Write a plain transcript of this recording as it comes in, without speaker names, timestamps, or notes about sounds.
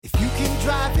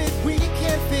drive it, we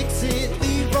can fix it.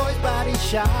 Leroy's Body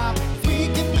Shop. We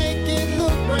can make it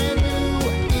look brand new.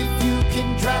 If you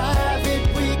can drive it,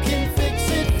 we can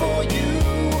fix it for you.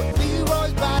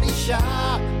 Leroy's Body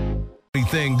Shop.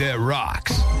 Anything that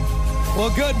rocks.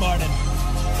 Well, good morning.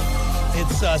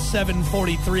 It's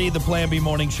 7:43, the Plan B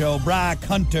Morning Show. Brock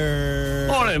Hunter.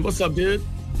 Morning. What's up, dude?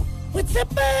 What's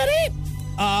up, buddy?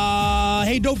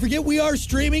 Hey, don't forget we are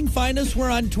streaming. Find us. We're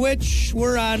on Twitch.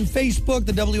 We're on Facebook,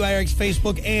 the WIRX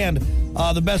Facebook, and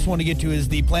the best one to get to is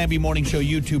the Plan B Morning Show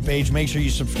YouTube page. Make sure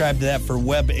you subscribe to that for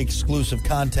web-exclusive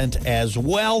content as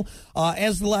well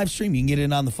as the live stream. You can get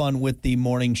in on the fun with the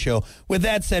morning show. With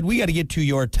that said, we got to get to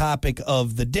your topic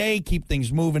of the day. Keep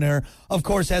things moving here. Of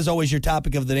course, as always, your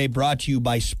topic of the day brought to you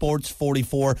by Sports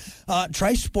 44.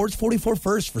 Try Sports 44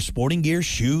 first for sporting gear,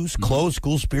 shoes, clothes,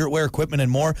 school spirit wear, equipment,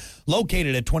 and more.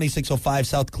 Located at 2605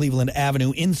 South Cleveland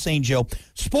Avenue in St. Joe.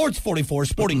 Sports 44,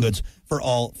 sporting goods for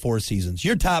all four seasons.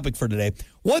 Your topic for today,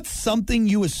 what's something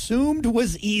you assumed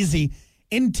was easy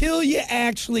until you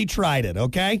actually tried it,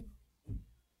 okay?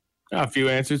 A few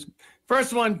answers.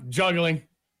 First one, juggling.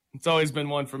 It's always been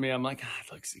one for me. I'm like,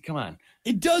 look, see, come on.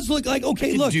 It does look like,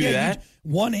 okay, look. Do that.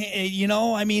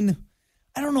 I mean,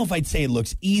 I don't know if I'd say it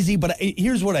looks easy, but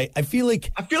here's what I feel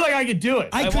like. I feel like I could do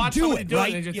it. I could do it,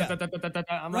 right? And just,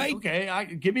 I'm right? like,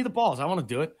 okay, give me the balls. I want to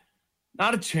do it.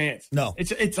 Not a chance. No.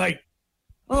 It's like,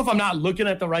 I don't know if I'm not looking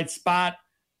at the right spot.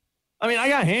 I mean, I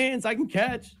got hands. I can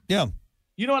catch. Yeah.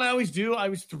 You know what I always do? I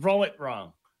always throw it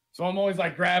wrong. So I'm always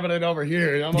like grabbing it over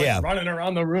here. I'm like running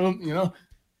around the room, you know.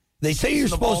 They say you're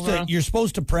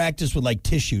supposed to practice with like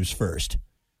tissues first.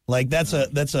 Like that's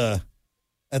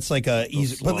like a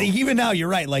easy. But even now you're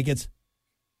right. Like is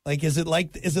it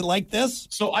like this?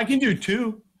 So I can do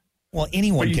two. Well,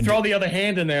 anyone can can throw the other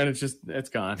hand in there and it's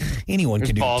gone. Anyone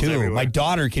can do two. Everywhere. My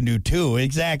daughter can do two.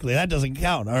 Exactly. That doesn't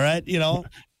count. All right. You know.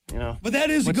 But that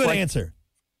is a good answer.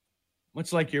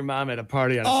 Much like your mom at a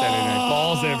party on a Saturday night.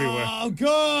 Balls everywhere. Oh,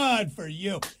 good for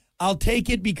you. I'll take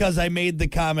it because I made the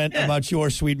comment about your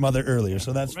sweet mother earlier,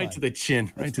 so that's right fine. To the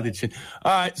chin. Right to the chin.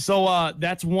 All right, so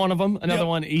that's one of them. Another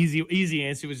one, easy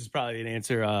answer, which is probably an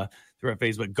answer through our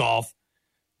Facebook. Golf.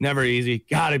 Never easy.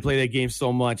 God, I play that game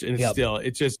so much, and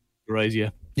it just destroys you.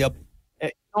 Yep.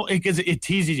 Because it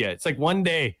teases you. It's like one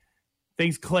day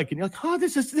things click, and you're like, oh,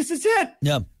 this is it.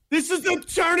 Yeah. This is the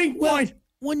turning point.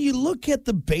 When you look at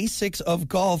the basics of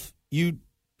golf, you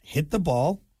hit the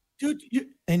ball, dude,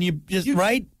 and you just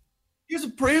right. Here's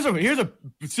a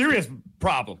serious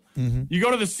problem. Mm-hmm. You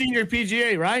go to the senior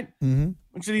PGA, right? Mm-hmm.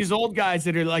 Bunch of these old guys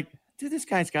that are like, dude, this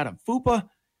guy's got a fupa.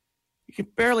 He can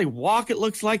barely walk, it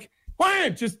looks like.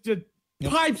 Wham! Just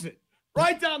pipes it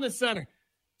right down the center.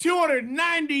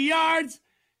 290 yards.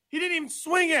 He didn't even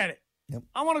swing at it. Yep.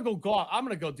 I want to go golf. I'm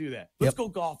going to go do that. Let's go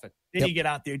golfing. Then you get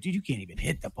out there. Dude, you can't even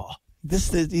hit the ball.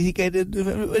 This old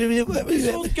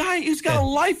guy, he's got a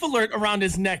life alert around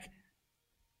his neck.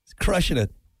 He's crushing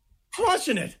it.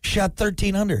 Shot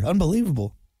 13 under.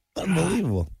 Unbelievable.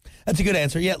 That's a good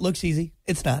answer. Yeah, it looks easy.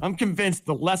 It's not. I'm convinced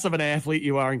the less of an athlete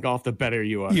you are in golf, the better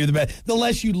you are. You're the best. The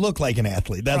less you look like an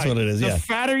athlete. That's what it is. The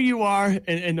fatter you are,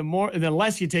 and the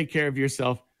less you take care of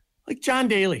yourself. Like John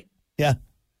Daly. Yeah.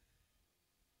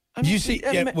 You see?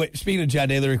 Wait. Speaking of John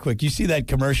Daly, real quick, you see that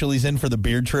commercial he's in for the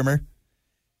beard trimmer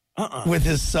with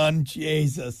his son?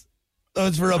 Jesus. Oh,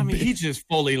 it's for he's just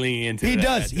fully leaning into it. He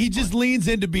does. He just leans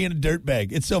into being a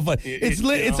dirtbag. It's so fun.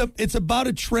 It's about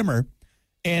a trimmer,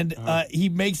 and he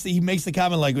makes the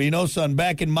comment like, well, you know, son,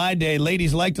 back in my day,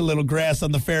 ladies liked a little grass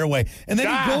on the fairway, and then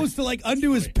he goes to like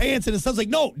undo his pants, and his son's like,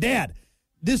 no, Dad,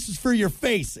 this is for your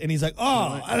face, and he's like,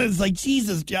 oh, and it's like,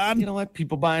 Jesus, John. You know what?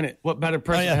 People buying it. What better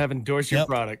person to have endorse your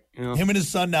product? You know? Him and his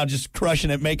son now just crushing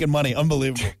it, making money.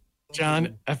 Unbelievable.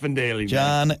 John effing Daly.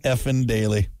 John effing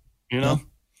Daly. You know.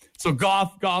 So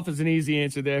golf is an easy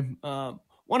answer there.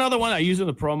 One other one I use in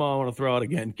the promo, I want to throw out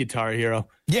again, Guitar Hero.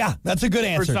 Yeah, that's a good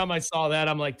answer. First time I saw that,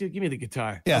 I'm like, dude, give me the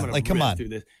guitar. Yeah, like, come on. Through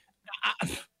this.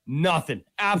 Nothing.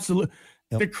 Absolutely.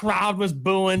 Yep. The crowd was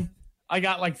booing. I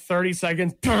got like 30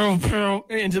 seconds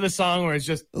into the song where it's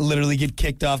just literally get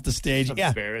kicked off the stage. It's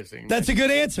embarrassing. That's a good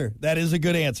answer. That is a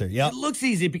good answer. Yeah. It looks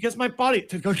easy because my body.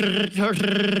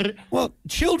 Well,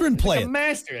 children play it. I'm a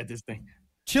master at this thing.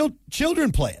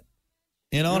 Children play it.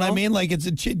 You know what I mean? Like it's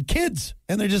kids,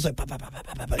 and they're just like,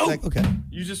 like, okay.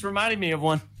 You just reminded me of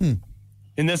one.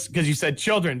 In this, because you said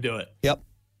children do it. Yep.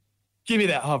 Give me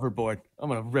that hoverboard. I'm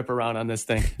going to rip around on this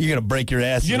thing. You're going to break your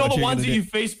ass. You know the ones that you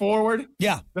face forward?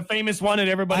 Yeah. The famous one that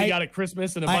everybody got at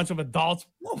Christmas and a bunch of adults.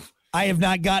 I have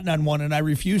not gotten on one, and I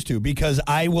refuse to because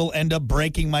I will end up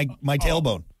breaking my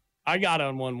tailbone. I got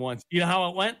on one once. You know how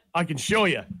it went? I can show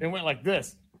you. It went like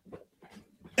this.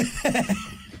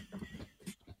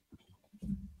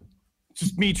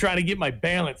 me trying to get my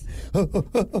balance.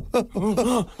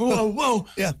 Whoa.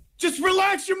 Yeah. Just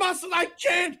relax your muscles. I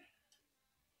can't.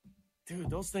 Dude,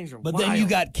 those things are But wild. then you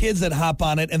got kids that hop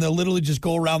on it and they'll literally just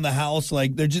go around the house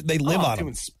like they live on doing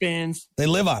them. spins. They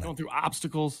live on Going it. through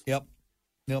obstacles. Yep.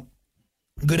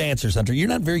 Good answers, Hunter. You're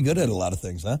not very good at a lot of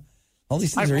things, huh? All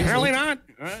these things are easy. Apparently not.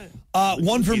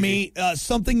 One for me,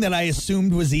 something that I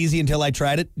assumed was easy until I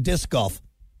tried it, disc golf.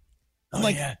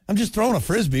 I'm just throwing a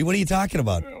Frisbee. What are you talking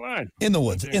about? In the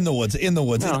woods. No,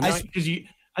 because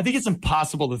I think it's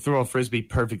impossible to throw a Frisbee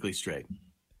perfectly straight.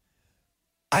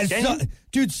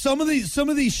 Dude, some of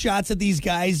these shots that these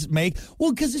guys make,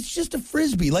 well, because it's just a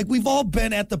Frisbee. Like, we've all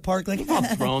been at the park, like,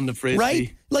 I've thrown the Frisbee.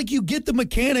 Right? Like, you get the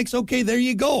mechanics. Okay, there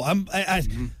you go. I'm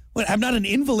not an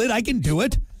invalid. I can do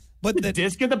it. But the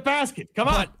disc in the basket. Come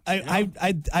on.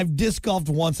 I've disc golfed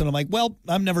once, and I'm like, well,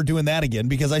 I'm never doing that again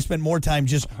because I spent more time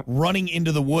just running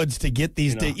into the woods to get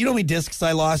these. You know how many discs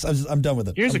I lost? I'm done with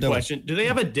it. Here's a question: do they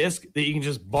have a disc that you can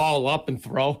just ball up and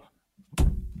throw?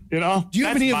 You know, do you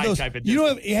have any of those? You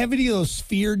don't have any of those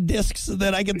sphere discs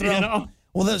that I can throw? You know?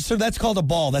 Well, sir, that's called a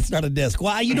ball. That's not a disc.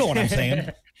 Well, you know what I'm saying.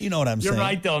 You know what I'm saying. You're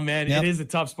right, though, man. Yep. It is a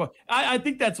tough sport. I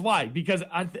think that's why, because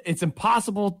it's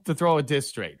impossible to throw a disc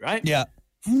straight, right? Yeah.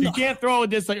 You can't throw a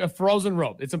disc like a frozen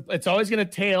rope. It's always going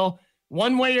to tail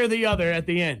one way or the other at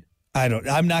the end.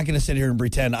 I'm not going to sit here and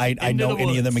pretend I know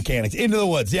any of the mechanics. Into the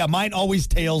woods. Yeah, mine always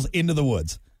tails into the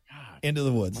woods. Into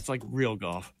the woods. It's like real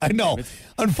golf. I know.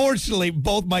 Unfortunately,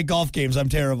 both my golf games I'm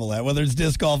terrible at, whether it's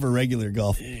disc golf or regular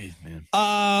golf. Jeez,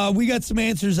 man. We got some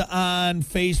answers on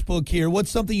Facebook here.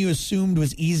 What's something you assumed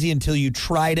was easy until you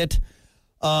tried it?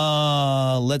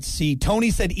 Let's see. Tony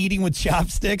said eating with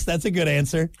chopsticks. That's a good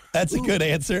answer. That's a good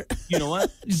answer. You know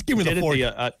what? Just give me the fork.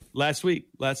 Last week,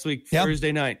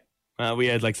 Thursday night, we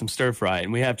had like some stir fry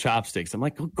and we have chopsticks. I'm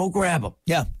like, go grab them.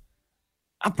 Yeah.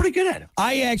 I'm pretty good at it.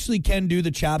 I actually can do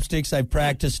the chopsticks. I've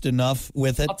practiced enough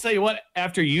with it. I'll tell you what,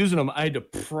 after using them, I had to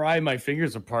pry my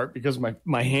fingers apart because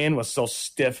my hand was so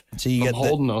stiff from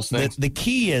holding those things. The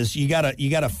key is you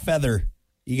gotta feather.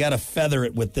 You gotta feather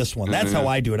it with this one. That's how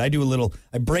I do it. I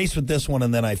brace with this one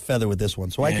and then I feather with this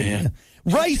one. So I can. Yeah.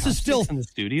 Rice is still in the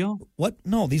studio. What?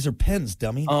 No, these are pens,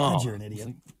 dummy. Oh, God, you're an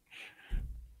idiot.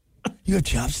 You have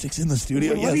chopsticks in the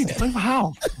studio? What are you doing?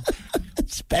 How?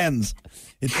 It's pens.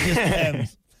 It's just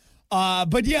pens.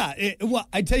 But yeah,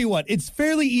 I tell you what, it's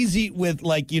fairly easy with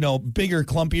bigger,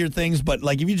 clumpier things. But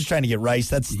like if you're just trying to get rice,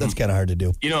 that's kind of hard to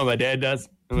do. You know what my dad does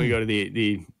when we go to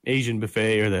the Asian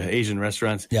buffet or the Asian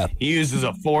restaurants? Yeah, he uses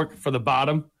a fork for the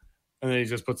bottom, and then he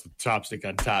just puts the chopstick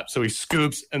on top. So he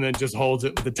scoops and then just holds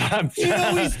it with the top.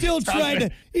 He's still trying to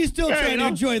to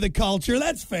enjoy the culture.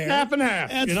 That's fair. Half and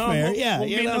half. That's fair. We'll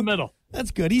be in the middle.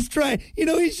 That's good. He's trying.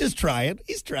 He's just trying.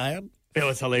 He's trying. It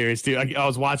was hilarious, too. I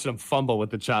was watching him fumble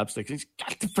with the chopsticks. He's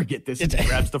got to forget this. He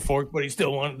grabs the fork, but he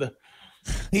still wanted the.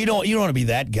 You don't want to be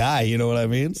that guy. You know what I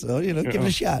mean? So give it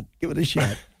a shot. Give it a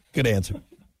shot. Good answer.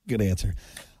 Good answer.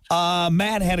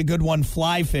 Matt had a good one.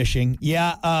 Fly fishing.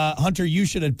 Yeah, Hunter, you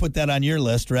should have put that on your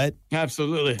list, right?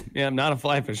 Absolutely. Yeah, I'm not a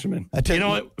fly fisherman. You know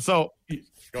what? So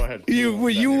go ahead.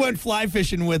 You went fly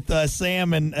fishing with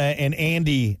Sam and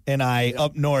Andy and I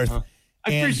up north.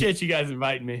 I appreciate you guys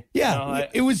inviting me. Yeah,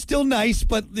 it was still nice,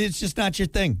 but it's just not your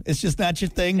thing. It's just not your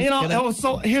thing.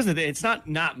 So here's the thing. It's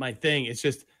not my thing. It's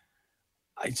just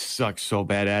I suck so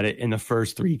bad at it. In the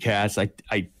first 3 casts, I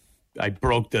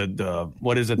broke the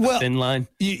what is it, the thin line?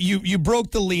 You broke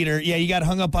the leader. Yeah, you got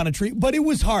hung up on a tree. But it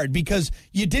was hard because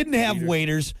you didn't have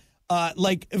waders.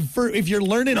 If you're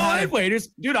learning how I had waders.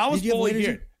 Dude, I was fully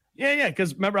geared. Yeah,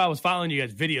 because remember I was following you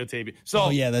guys videotaping.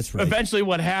 So yeah, that's right. Eventually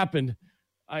what happened,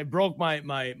 I broke my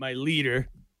leader,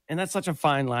 and that's such a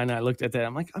fine line. I looked at that.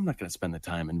 I'm like, I'm not going to spend the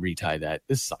time and retie that.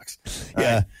 This sucks.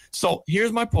 Yeah. Right? So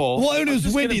here's my poll. Well, it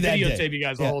was windy that day. Videotape you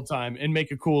guys the whole time and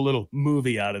make a cool little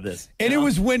movie out of this. And it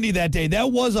was windy that day.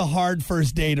 That was a hard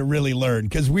first day to really learn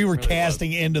because we were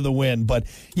casting into the wind. But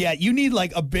yeah, you need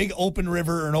like a big open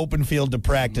river or an open field to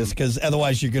practice because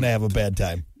otherwise you're going to have a bad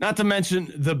time. Not to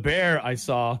mention the bear I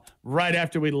saw right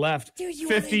after we left,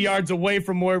 50 yards away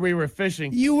from where we were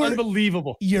fishing.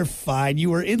 Unbelievable. You're fine. You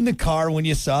were in the car when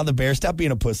you saw the bear. Stop being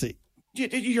a pussy.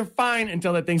 You're fine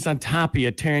until that thing's on top of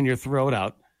you, tearing your throat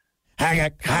out. Hang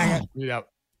it. Yeah.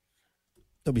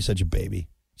 Don't be such a baby.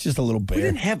 It's just a little bear. We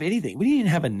didn't have anything. We didn't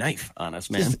even have a knife on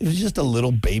us, man. It was just a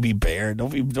little baby bear.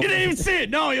 You didn't even see it.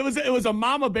 No, it was a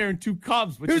mama bear and 2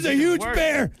 cubs. It was a huge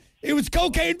bear. It was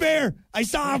Cocaine Bear. I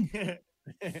saw him.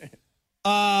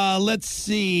 Let's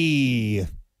see.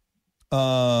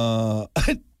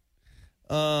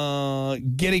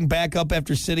 Getting back up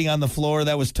after sitting on the floor.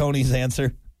 That was Tony's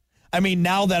answer. I mean,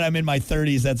 now that I'm in my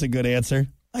 30s, that's a good answer.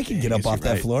 I can get up off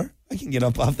that floor. I can get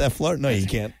up off that floor. No, you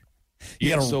can't. You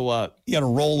gotta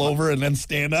roll over and then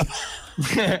stand up.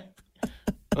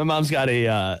 My mom's got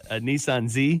a Nissan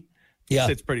Z. Yeah.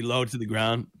 Sits pretty low to the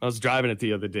ground. I was driving it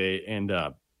the other day, and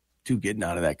getting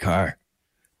out of that car.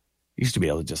 Used to be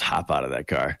able to just hop out of that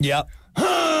car. Yeah.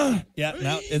 Yeah.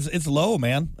 Now it's low,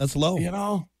 man. That's low. You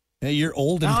know. Yeah, you're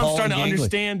old and Now tall. I'm starting and to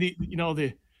gangly.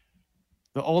 understand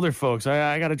the older folks.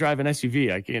 I got to drive an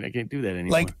SUV. I can't do that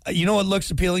anymore. Like, you know what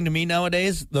looks appealing to me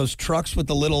nowadays? Those trucks with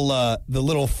the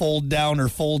little fold down or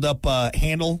fold up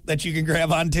handle that you can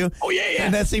grab onto. Oh yeah.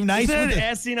 And that seem nice. Isn't with that it? an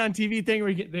as seen on TV thing where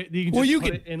you can just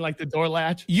put it in like the door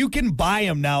latch? You can buy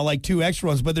them now, like 2 extra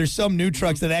ones, but there's some new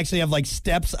trucks that actually have like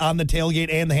steps on the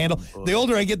tailgate and the handle. The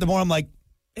older I get, the more I'm like,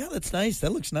 yeah, that's nice.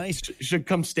 That looks nice. Should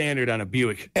come standard on a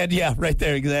Buick. And yeah, right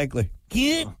there, exactly.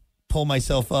 Can't pull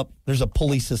myself up. There's a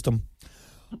pulley system.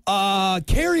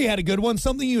 Carrie had a good one.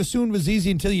 Something you assumed was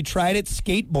easy until you tried it.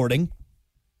 Skateboarding.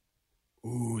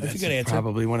 Ooh, That's a good answer.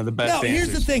 Probably one of the best Now, answers.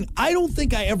 here's the thing. I don't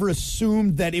think I ever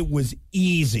assumed that it was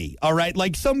easy, all right?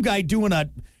 Like some guy doing a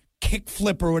kick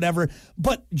flip or whatever,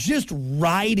 but just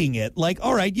riding it. Like,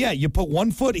 all right, yeah, you put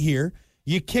one foot here,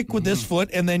 you kick with this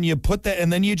foot, and then you put that,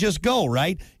 and then you just go,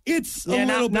 right? It's a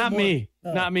little bit not more, me.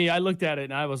 Not me. I looked at it,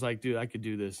 and I was like, dude, I could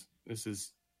do this. This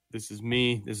is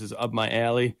me. This is up my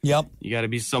alley. Yep. You got to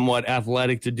be somewhat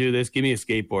athletic to do this. Give me a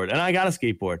skateboard. And I got a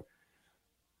skateboard.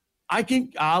 I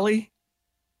can ollie.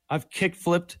 I've kick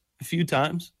flipped a few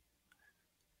times.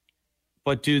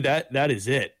 But dude, that is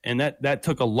it. And that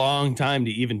took a long time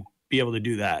to even be able to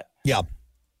do that. Yeah.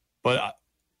 But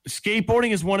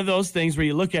skateboarding is one of those things where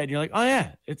you look at it and you're like, oh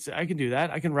yeah, I can do that.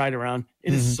 I can ride around.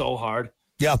 It is so hard.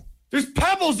 Yeah. There's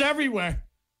pebbles everywhere.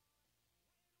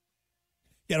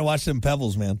 You got to watch them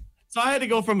pebbles, man. So I had to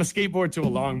go from a skateboard to a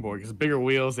longboard because bigger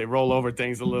wheels, they roll over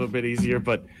things a little bit easier.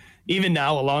 But even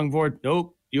now, a longboard,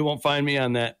 nope, you won't find me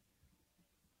on that.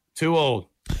 Too old.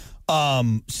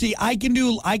 See, I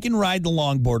can ride the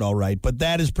longboard all right, but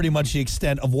that is pretty much the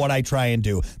extent of what I try and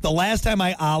do. The last time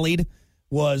I ollied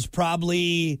was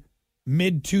probably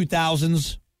mid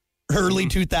 2000s, early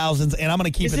 2000s, and I'm going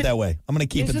to keep it that way. I'm going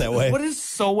to keep it that way. What is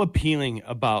so appealing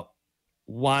about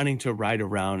wanting to ride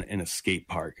around in a skate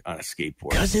park on a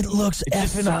skateboard? Because it looks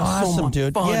just effing sounds so awesome, much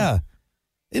dude. fun. Yeah.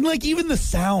 And like even the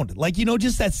sound, like, you know,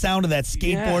 just that sound of that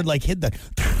skateboard, like hit the,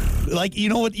 like, you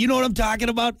know what I'm talking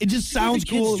about? It just sounds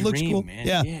It's a kid's cool. It looks dream, cool. man.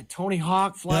 Yeah. Tony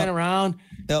Hawk flying around,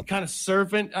 Yep. kind of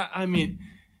surfing. I mean,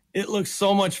 it looks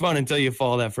so much fun until you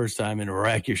fall that first time and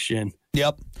wreck your shin.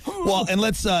 Yep. Well, and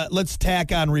let's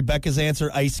tack on Rebecca's answer,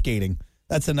 ice skating.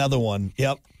 That's another one.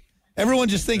 Yep. Everyone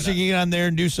just thinks you can get on there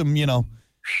and do some, you know,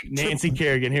 Nancy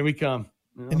Kerrigan, here we come.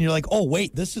 and you're like, oh,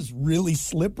 wait, this is really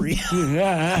slippery.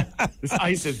 Yeah, this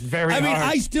ice is very I mean, hard.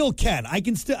 I still can. I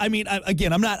can still, I mean,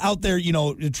 again, I'm not out there, you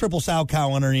know, triple sow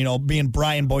cowing or, you know, being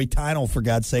Brian Boitano, for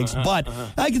God's sakes, but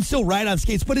I can still ride on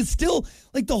skates. But it's still,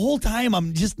 like, the whole time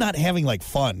I'm just not having, like,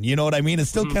 fun. You know what I mean? It's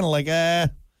still kind of like,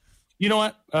 You know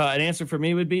what? An answer for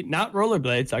me would be not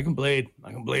rollerblades. I can blade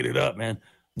it up, man.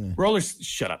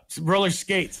 Shut up. Roller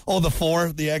skates. Oh,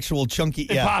 the actual chunky.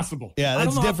 Yeah. Impossible. Yeah, I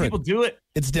that's don't know different. how people do it.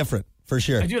 It's different, for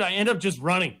sure. Dude, I end up just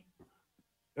running.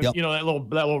 Yep. You know, that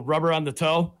little rubber on the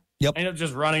toe? Yep. I end up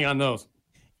just running on those.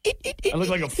 I look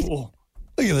like a fool.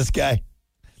 Look at this guy.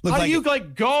 Look How like do you,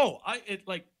 go?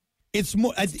 it's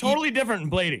more. It's totally different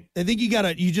in blading. I think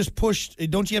you just push.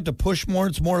 Don't you have to push more?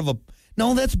 It's more of a.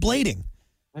 No, that's blading.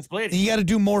 That's blading. You got to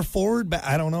do more forward. But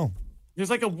I don't know. There's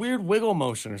like a weird wiggle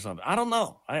motion or something. I don't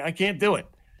know. I can't do it.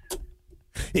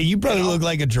 Yeah, you probably look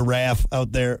like a giraffe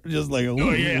out there, just like a.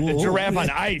 Oh, yeah. A giraffe on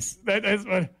ice. That's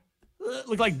what.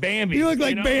 Look like Bambi. You look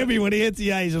like know? Bambi when he hits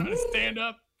the ice. Look Stand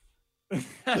up.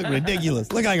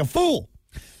 ridiculous. Look like a fool.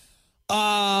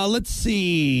 Let's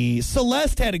see.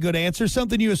 Celeste had a good answer.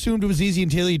 Something you assumed was easy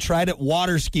until you tried it.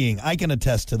 Water skiing. I can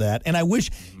attest to that. And I wish,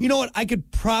 you know what? I could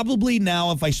probably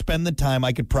now, if I spend the time,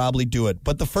 I could probably do it.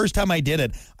 But the first time I did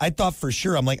it, I thought for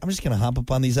sure, I'm like, I'm just going to hop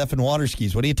up on these effing water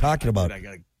skis. What are you talking about? I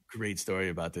got a great story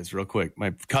about this real quick.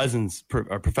 My cousins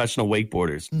are professional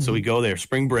wakeboarders. So we go there,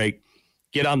 spring break,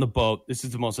 get on the boat. This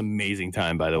is the most amazing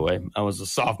time, by the way. I was a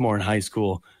sophomore in high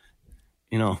school,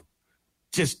 you know,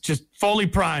 just fully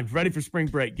primed, ready for spring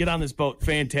break. Get on this boat.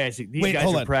 Fantastic. These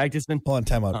guys are practicing. Hold on,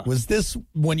 time out. Was this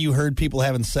when you heard people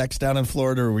having sex down in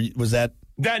Florida, or was that?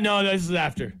 No, this is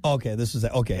after. Okay, this is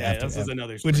okay. Yeah, after, this is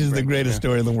another which is the spring break, greatest yeah.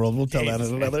 story in the world. We'll tell Jesus, that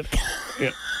in another.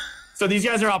 Yeah. So these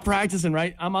guys are out practicing,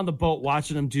 right? I'm on the boat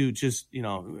watching them do just, you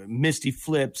know, misty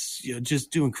flips, you know,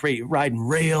 just doing great, riding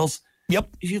rails.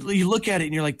 Yep. You look at it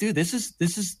and you're like, dude, this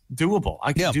is doable.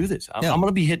 I can do this. I'm going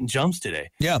to be hitting jumps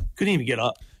today. Yeah. Couldn't even get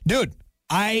up. Dude,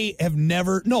 I have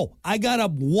never. No, I got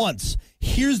up once.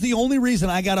 Here's the only reason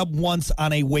I got up once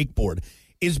on a wakeboard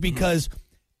is because,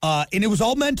 and it was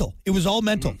all mental. It was all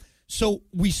mental. So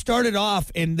we started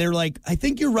off, and they're like, I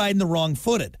think you're riding the wrong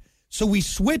footed. So we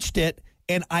switched it,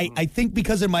 and I think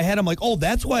because in my head, I'm like, oh,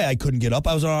 that's why I couldn't get up.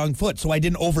 I was on the wrong foot. So I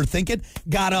didn't overthink it.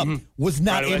 Got up, was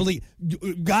not able to,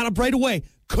 got up right away.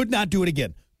 Could not do it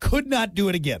again. Could not do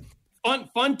it again.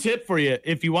 Fun tip for you.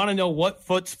 If you want to know what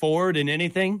foot's forward in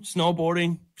anything,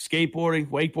 snowboarding, skateboarding,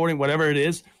 wakeboarding, whatever it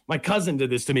is, my cousin did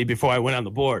this to me before I went on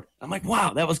the board. I'm like,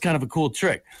 wow, that was kind of a cool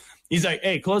trick. He's like,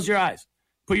 hey, close your eyes.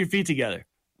 Put your feet together.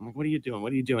 I'm like, what are you doing?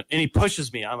 What are you doing? And he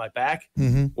pushes me on my back.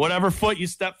 Whatever foot you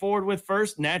step forward with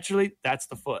first, naturally, that's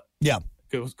the foot. Yeah.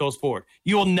 Goes forward.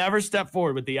 You will never step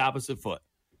forward with the opposite foot.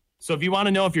 So if you want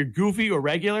to know if you're goofy or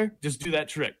regular, just do that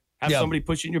trick. Have somebody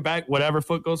push in your back. Whatever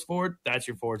foot goes forward, that's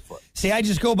your forward foot. See, I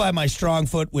just go by my strong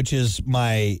foot, which is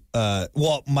my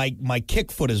my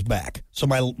kick foot is back. So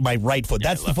my right foot.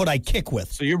 That's the foot I kick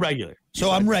with. So you're regular.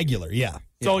 So I'm regular, yeah.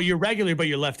 So you're regular, but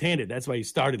you're left-handed. That's why you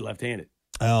started left-handed.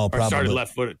 Oh, probably. Or started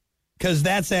left-footed. Because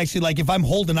that's actually like if I'm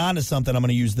holding on to something, I'm going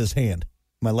to use this hand,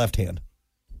 my left hand.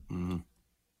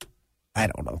 I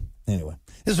don't know. Anyway,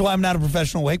 this is why I'm not a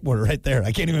professional wakeboarder right there.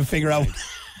 I can't even figure out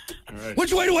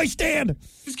which way do I stand.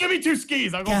 Just give me 2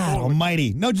 skis. I'll go God forward.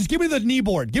 almighty. No, just give me the knee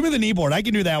board. Give me the knee board. I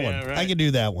can do that one. Right. I can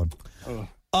do that one.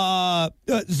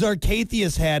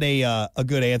 Zarkathius had a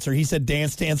good answer. He said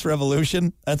Dance Dance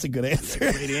Revolution. That's a good answer.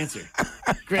 Great answer.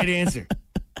 Great answer.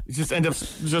 Just end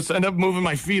up moving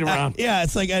my feet around. Yeah,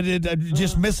 it's like I'm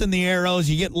just missing the arrows.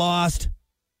 You get lost.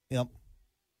 Yep.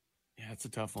 Yeah, it's a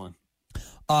tough one.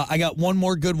 I got one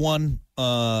more good one.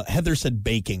 Heather said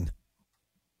baking.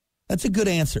 That's a good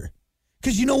answer.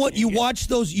 Because you know what? You watch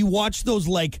those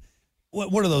like,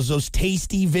 what are those? Those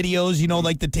tasty videos, you know,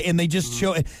 like and they just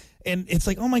show it. And it's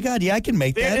like, oh my God, yeah, I can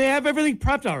make that. They have everything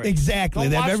prepped already. Exactly.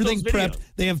 They have everything prepped.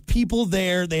 They have people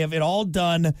there. They have it all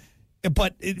done.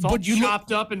 But it's all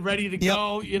chopped up and ready to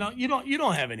go. You know, you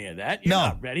don't have any of that. You're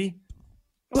not ready.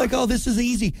 Like, oh, this is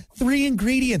easy. 3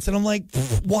 ingredients. And I'm like,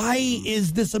 why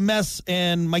is this a mess?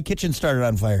 And my kitchen started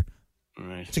on fire. All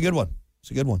right. It's a good one.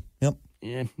 Yep.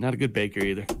 Yeah, not a good baker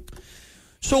either.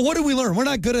 So what did we learn? We're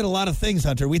not good at a lot of things,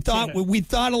 Hunter. We thought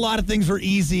a lot of things were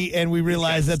easy, and we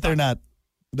realized that they're not.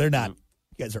 They're not.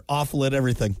 You guys are awful at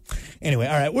everything. Anyway,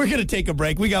 all right, we're going to take a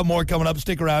break. We got more coming up.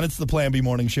 Stick around. It's the Plan B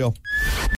Morning Show.